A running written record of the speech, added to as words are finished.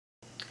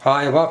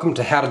Hi, welcome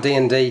to How to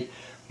D&D.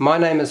 My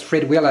name is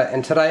Fred Wheeler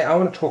and today I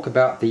want to talk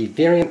about the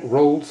variant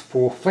rules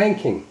for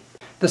flanking.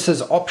 This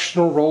is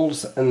optional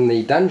rules in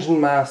the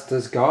Dungeon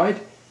Master's Guide.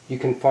 You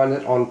can find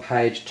it on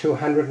page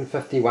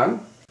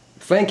 251.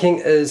 Flanking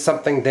is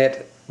something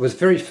that was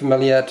very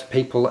familiar to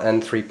people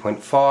in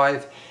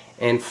 3.5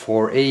 and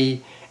 4E,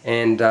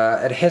 and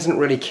it hasn't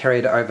really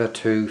carried over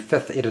to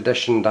 5th Ed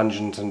edition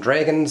Dungeons &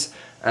 Dragons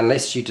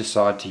unless you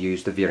decide to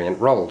use the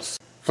variant rules.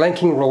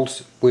 Flanking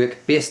rules work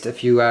best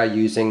if you are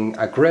using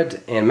a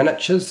grid and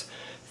miniatures.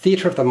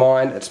 Theatre of the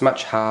mind, it's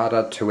much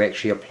harder to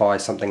actually apply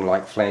something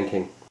like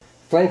flanking.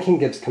 Flanking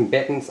gives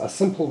combatants a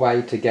simple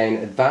way to gain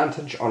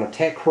advantage on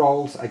attack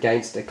rolls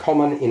against a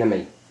common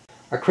enemy.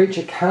 A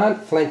creature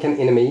can't flank an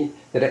enemy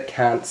that it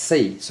can't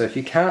see, so if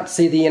you can't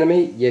see the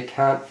enemy, you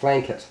can't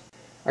flank it.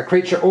 A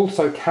creature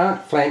also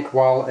can't flank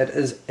while it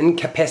is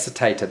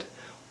incapacitated,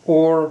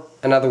 or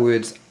in other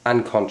words,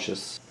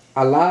 unconscious.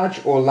 A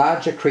large or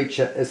larger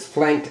creature is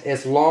flanked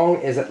as long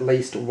as at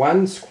least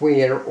one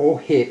square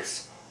or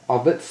hex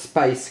of its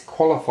space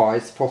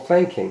qualifies for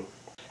flanking.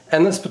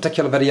 In this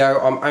particular video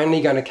I'm only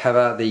going to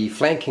cover the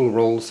flanking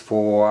rules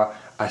for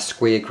a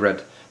square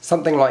grid.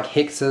 Something like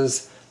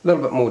hexes, a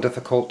little bit more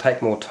difficult,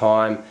 take more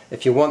time.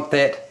 If you want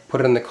that,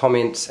 put it in the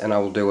comments and I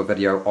will do a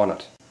video on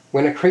it.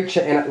 When a creature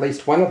and at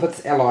least one of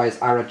its allies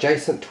are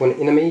adjacent to an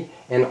enemy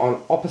and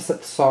on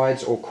opposite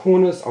sides or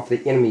corners of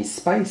the enemy's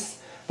space,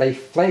 they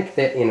flank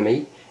that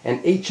enemy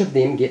and each of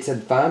them gets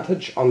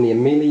advantage on the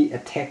melee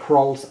attack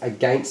rolls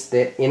against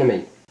that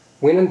enemy.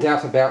 When in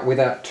doubt about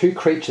whether two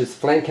creatures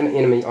flank an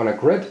enemy on a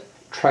grid,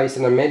 trace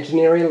an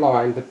imaginary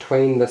line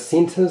between the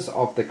centres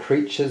of the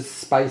creature's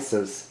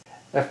spaces.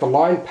 If the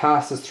line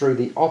passes through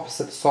the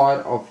opposite side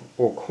of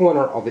or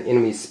corner of the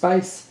enemy's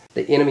space,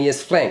 the enemy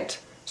is flanked.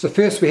 So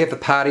first we have the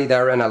party.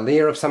 They're in a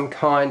lair of some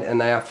kind and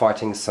they are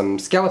fighting some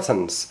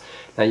skeletons.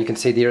 Now you can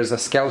see there is a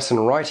skeleton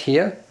right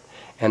here,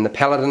 and the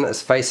paladin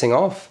is facing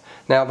off.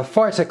 Now the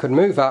fighter could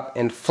move up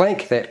and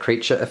flank that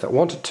creature if it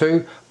wanted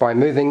to by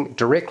moving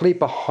directly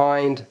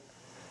behind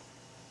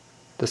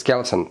the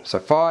skeleton. So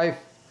 5,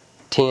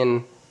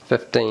 10,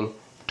 15,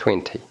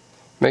 20.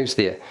 Moves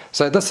there.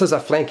 So this is a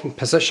flanking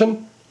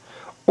position.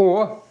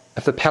 Or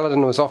if the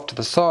paladin was off to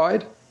the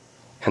side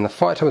and the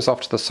fighter was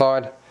off to the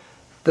side,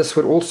 this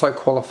would also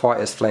qualify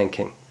as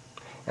flanking.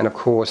 And of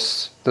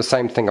course the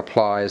same thing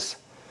applies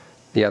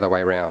the other way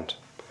around.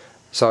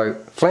 So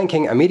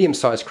flanking a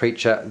medium-sized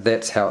creature,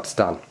 that's how it's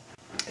done.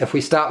 If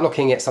we start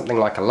looking at something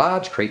like a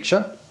large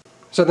creature,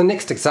 so the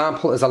next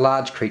example is a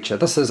large creature.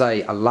 This is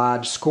a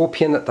large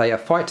scorpion that they are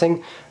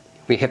fighting.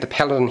 We have the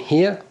paladin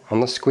here on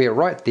the square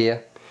right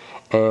there,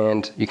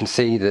 and you can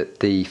see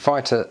that the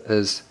fighter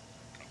is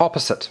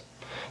opposite.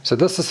 So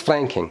this is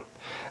flanking.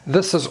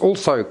 This is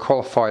also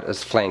qualified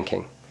as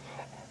flanking.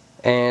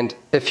 And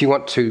if you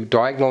want to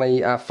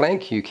diagonally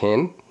flank, you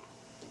can.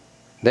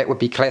 That would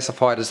be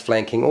classified as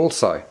flanking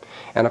also.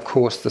 And of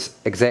course this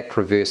exact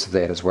reverse of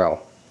that as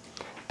well.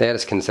 That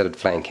is considered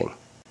flanking.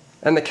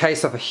 In the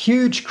case of a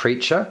huge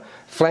creature,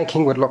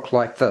 flanking would look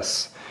like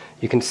this.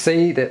 You can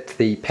see that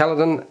the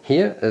paladin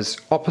here is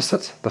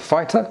opposite the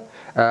fighter,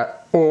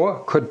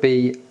 or could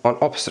be on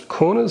opposite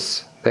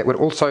corners. That would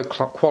also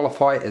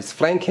qualify as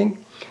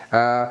flanking.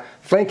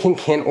 Flanking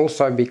can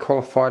also be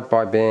qualified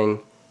by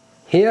being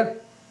here.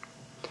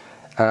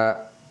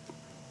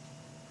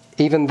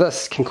 Even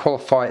this can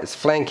qualify as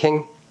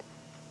flanking.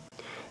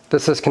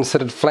 This is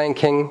considered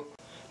flanking.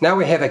 Now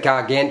we have a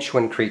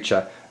gargantuan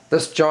creature.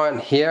 This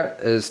giant here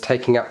is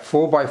taking up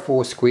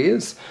 4x4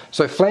 squares.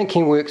 So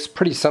flanking works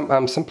pretty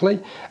simply.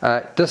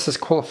 This is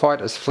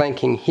qualified as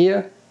flanking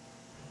here.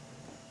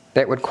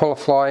 That would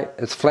qualify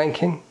as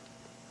flanking.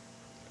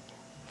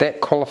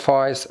 That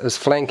qualifies as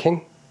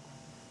flanking.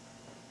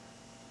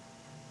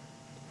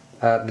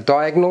 The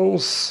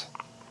diagonals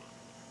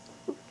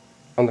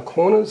on the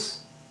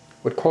corners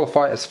would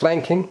qualify as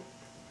flanking.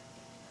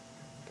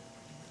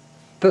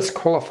 This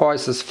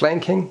qualifies as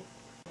flanking.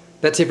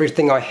 That's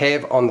everything I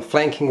have on the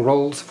flanking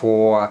rules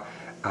for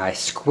a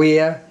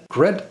square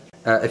grid.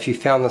 If you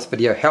found this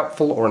video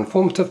helpful or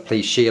informative,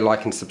 please share,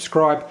 like and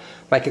subscribe.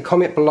 Make a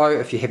comment below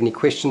if you have any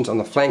questions on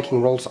the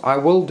flanking rules. I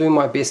will do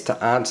my best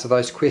to answer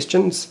those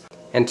questions.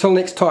 Until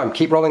next time,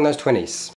 keep rolling those 20s.